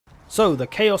So the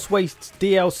Chaos Wastes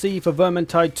DLC for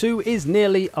Vermintide 2 is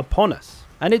nearly upon us,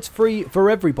 and it's free for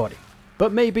everybody.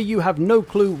 But maybe you have no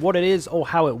clue what it is or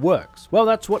how it works. Well,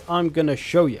 that's what I'm going to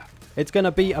show you. It's going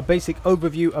to be a basic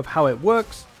overview of how it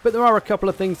works, but there are a couple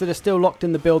of things that are still locked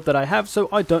in the build that I have, so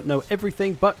I don't know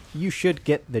everything, but you should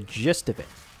get the gist of it.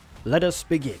 Let us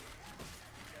begin.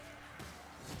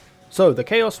 So the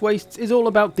Chaos Wastes is all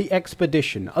about the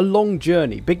expedition, a long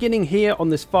journey, beginning here on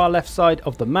this far left side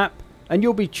of the map, and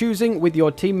you'll be choosing with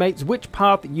your teammates which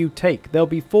path you take. There'll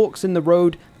be forks in the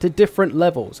road to different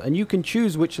levels, and you can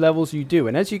choose which levels you do,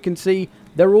 and as you can see,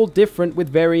 they're all different with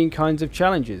varying kinds of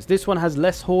challenges. This one has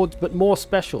less hordes but more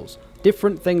specials,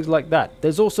 different things like that.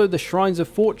 There's also the Shrines of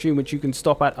Fortune which you can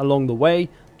stop at along the way.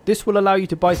 This will allow you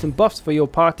to buy some buffs for your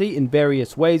party in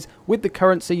various ways with the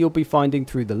currency you'll be finding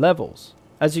through the levels.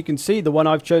 As you can see, the one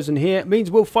I've chosen here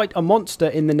means we'll fight a monster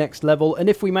in the next level, and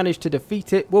if we manage to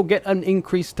defeat it, we'll get an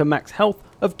increase to max health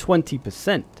of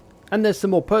 20%. And there's some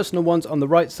more personal ones on the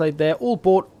right side there, all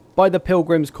bought by the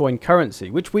Pilgrim's Coin currency,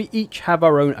 which we each have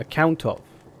our own account of.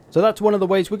 So that's one of the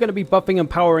ways we're going to be buffing and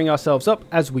powering ourselves up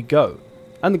as we go.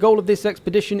 And the goal of this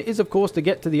expedition is of course to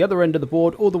get to the other end of the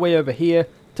board, all the way over here,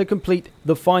 to complete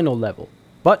the final level.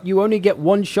 But you only get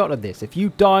one shot at this. If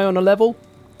you die on a level,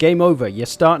 game over, you're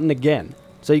starting again.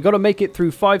 So you got to make it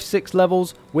through 5-6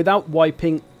 levels without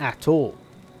wiping at all.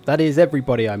 That is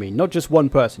everybody, I mean, not just one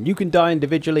person. You can die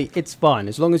individually, it's fine.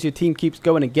 As long as your team keeps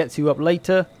going and gets you up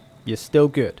later, you're still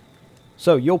good.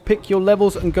 So you'll pick your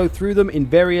levels and go through them in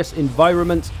various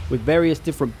environments with various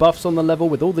different buffs on the level,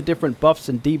 with all the different buffs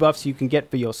and debuffs you can get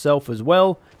for yourself as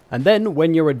well. And then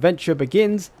when your adventure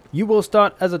begins, you will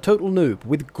start as a total noob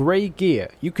with grey gear.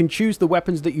 You can choose the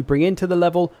weapons that you bring into the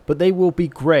level, but they will be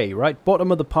grey, right?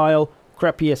 Bottom of the pile.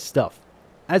 Crappiest stuff.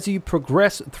 As you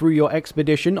progress through your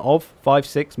expedition of 5,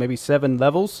 6, maybe 7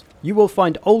 levels, you will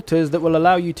find altars that will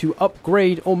allow you to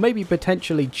upgrade or maybe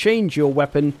potentially change your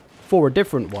weapon for a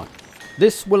different one.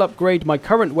 This will upgrade my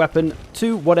current weapon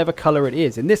to whatever color it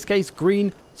is, in this case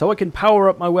green, so I can power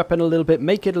up my weapon a little bit,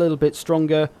 make it a little bit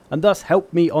stronger, and thus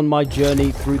help me on my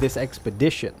journey through this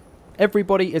expedition.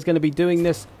 Everybody is going to be doing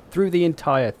this through the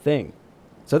entire thing.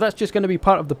 So that's just going to be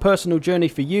part of the personal journey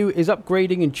for you, is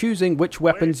upgrading and choosing which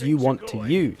weapons you want to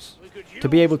use. To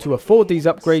be able to afford these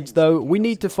upgrades though, we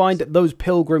need to find those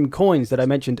pilgrim coins that I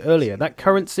mentioned earlier, that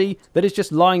currency that is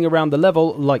just lying around the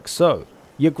level like so.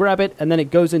 You grab it and then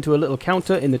it goes into a little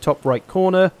counter in the top right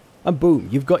corner, and boom,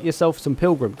 you've got yourself some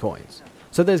pilgrim coins.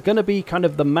 So there's going to be kind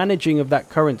of the managing of that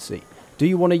currency. Do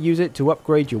you want to use it to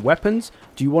upgrade your weapons?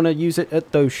 Do you want to use it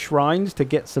at those shrines to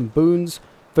get some boons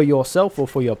for yourself or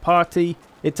for your party?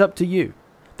 It's up to you.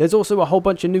 There's also a whole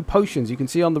bunch of new potions. You can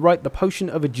see on the right, the Potion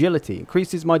of Agility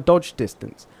increases my dodge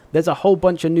distance. There's a whole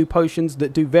bunch of new potions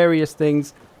that do various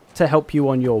things to help you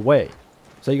on your way.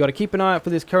 So you got to keep an eye out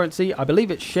for this currency. I believe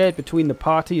it's shared between the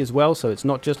party as well, so it's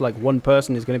not just like one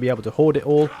person is going to be able to hoard it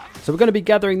all. So we're going to be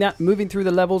gathering that, moving through the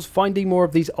levels, finding more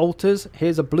of these altars.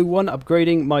 Here's a blue one,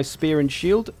 upgrading my spear and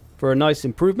shield for a nice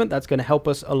improvement. That's going to help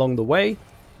us along the way.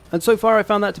 And so far I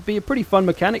found that to be a pretty fun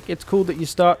mechanic. It's cool that you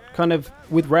start kind of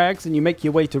with rags and you make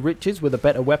your way to riches with a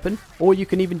better weapon. Or you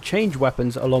can even change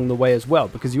weapons along the way as well,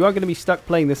 because you are going to be stuck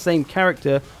playing the same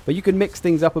character, but you can mix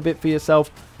things up a bit for yourself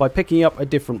by picking up a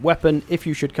different weapon if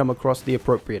you should come across the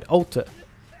appropriate altar.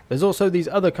 There's also these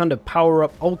other kind of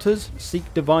power-up altars.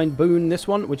 Seek Divine Boon, this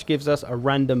one, which gives us a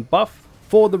random buff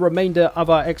for the remainder of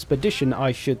our expedition,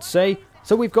 I should say.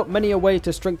 So we've got many a way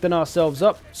to strengthen ourselves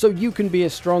up, so you can be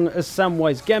as strong as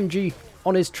Samwise Gamgee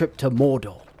on his trip to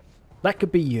Mordor. That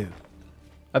could be you.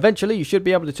 Eventually you should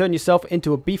be able to turn yourself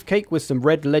into a beefcake with some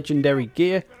red legendary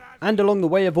gear, and along the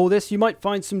way of all this you might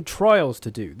find some trials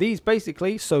to do. These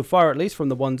basically, so far at least from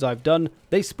the ones I've done,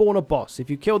 they spawn a boss. If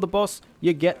you kill the boss,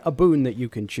 you get a boon that you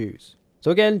can choose. So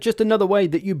again, just another way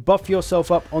that you buff yourself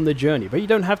up on the journey. But you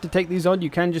don't have to take these on, you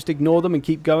can just ignore them and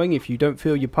keep going. If you don't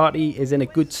feel your party is in a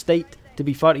good state to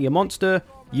be fighting a monster,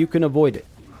 you can avoid it.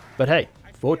 But hey,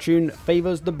 fortune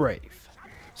favors the brave.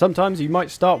 Sometimes you might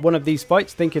start one of these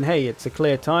fights thinking, hey, it's a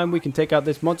clear time, we can take out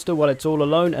this monster while it's all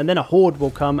alone, and then a horde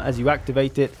will come as you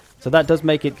activate it, so that does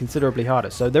make it considerably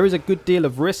harder. So there is a good deal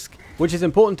of risk, which is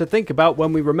important to think about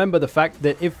when we remember the fact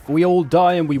that if we all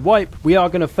die and we wipe, we are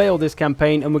going to fail this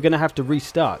campaign and we're going to have to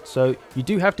restart. So you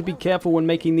do have to be careful when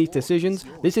making these decisions.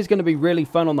 This is going to be really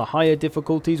fun on the higher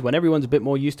difficulties. When everyone's a bit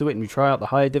more used to it and we try out the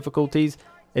higher difficulties,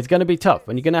 it's going to be tough,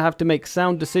 and you're going to have to make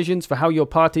sound decisions for how your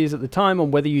party is at the time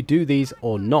on whether you do these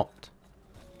or not.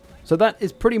 So that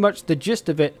is pretty much the gist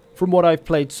of it from what I've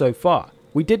played so far.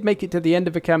 We did make it to the end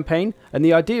of a campaign, and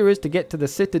the idea is to get to the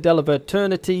Citadel of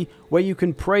Eternity, where you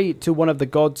can pray to one of the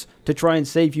gods to try and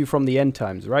save you from the end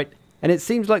times, right? And it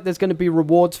seems like there's going to be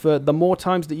rewards for the more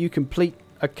times that you complete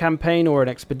a campaign or an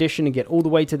expedition and get all the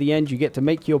way to the end. You get to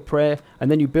make your prayer, and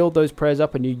then you build those prayers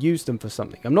up and you use them for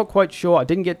something. I'm not quite sure. I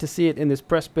didn't get to see it in this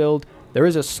press build. There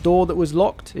is a store that was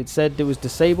locked. It said it was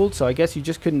disabled, so I guess you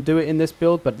just couldn't do it in this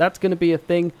build, but that's going to be a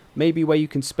thing, maybe where you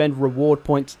can spend reward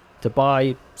points to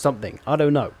buy something. I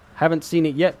don't know. Haven't seen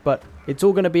it yet, but it's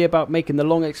all going to be about making the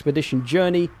long expedition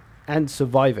journey and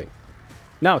surviving.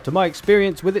 Now, to my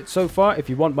experience with it so far, if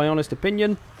you want my honest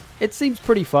opinion, it seems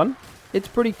pretty fun. It's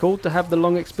pretty cool to have the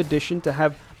long expedition, to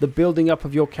have the building up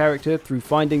of your character through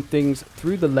finding things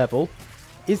through the level.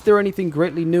 Is there anything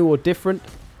greatly new or different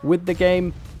with the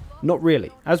game? Not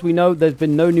really. As we know, there's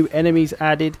been no new enemies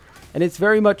added, and it's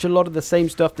very much a lot of the same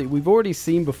stuff that we've already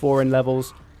seen before in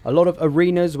levels. A lot of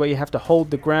arenas where you have to hold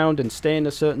the ground and stay in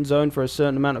a certain zone for a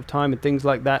certain amount of time and things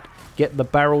like that. Get the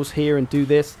barrels here and do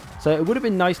this. So it would have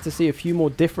been nice to see a few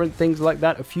more different things like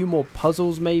that. A few more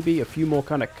puzzles maybe. A few more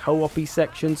kind of co-op-y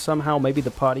sections somehow. Maybe the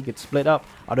party could split up.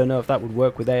 I don't know if that would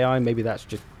work with AI. Maybe that's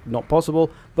just not possible.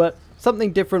 But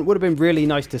something different would have been really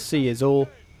nice to see is all.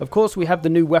 Of course, we have the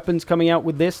new weapons coming out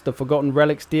with this. The Forgotten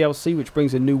Relics DLC, which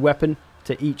brings a new weapon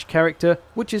to each character,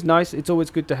 which is nice. It's always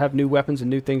good to have new weapons and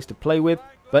new things to play with.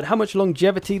 But how much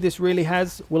longevity this really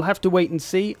has, we'll have to wait and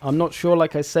see. I'm not sure,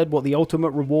 like I said, what the ultimate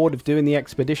reward of doing the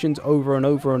expeditions over and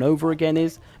over and over again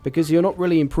is, because you're not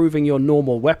really improving your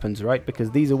normal weapons, right?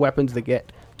 Because these are weapons that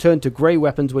get turned to grey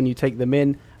weapons when you take them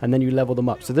in, and then you level them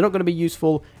up. So they're not going to be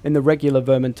useful in the regular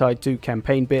Vermintide 2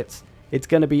 campaign bits. It's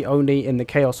going to be only in the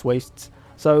Chaos Wastes.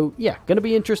 So yeah, going to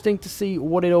be interesting to see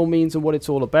what it all means and what it's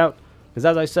all about. Because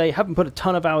as I say, haven't put a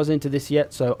ton of hours into this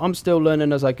yet, so I'm still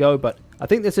learning as I go, but I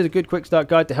think this is a good quick start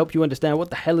guide to help you understand what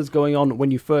the hell is going on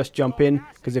when you first jump in.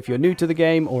 Because if you're new to the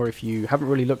game, or if you haven't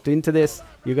really looked into this,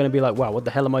 you're going to be like, wow, what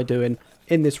the hell am I doing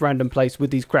in this random place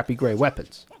with these crappy grey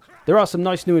weapons? There are some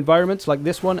nice new environments, like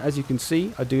this one, as you can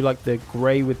see. I do like the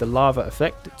grey with the lava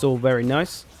effect. It's all very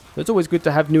nice. It's always good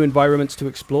to have new environments to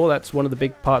explore. That's one of the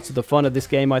big parts of the fun of this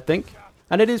game, I think.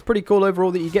 And it is pretty cool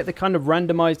overall that you get the kind of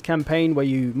randomized campaign where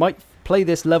you might play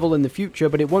this level in the future,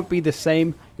 but it won't be the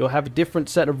same. You'll have a different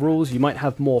set of rules. You might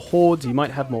have more hordes, you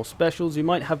might have more specials, you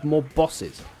might have more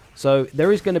bosses. So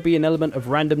there is going to be an element of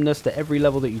randomness to every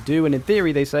level that you do, and in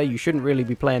theory they say you shouldn't really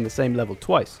be playing the same level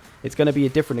twice. It's going to be a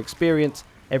different experience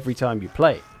every time you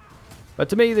play. But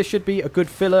to me, this should be a good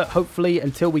filler, hopefully,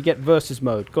 until we get versus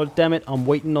mode. God damn it, I'm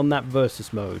waiting on that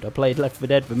versus mode. I played Left 4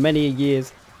 Dead for many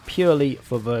years purely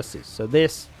for versus. So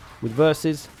this, with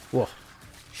versus, whoa,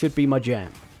 should be my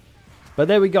jam. But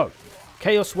there we go.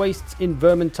 Chaos Wastes in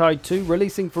Vermintide 2,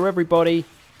 releasing for everybody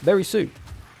very soon.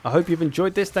 I hope you've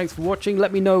enjoyed this. Thanks for watching.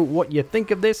 Let me know what you think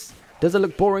of this. Does it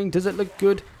look boring? Does it look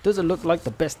good? Does it look like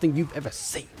the best thing you've ever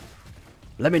seen?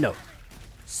 Let me know.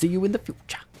 See you in the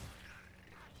future.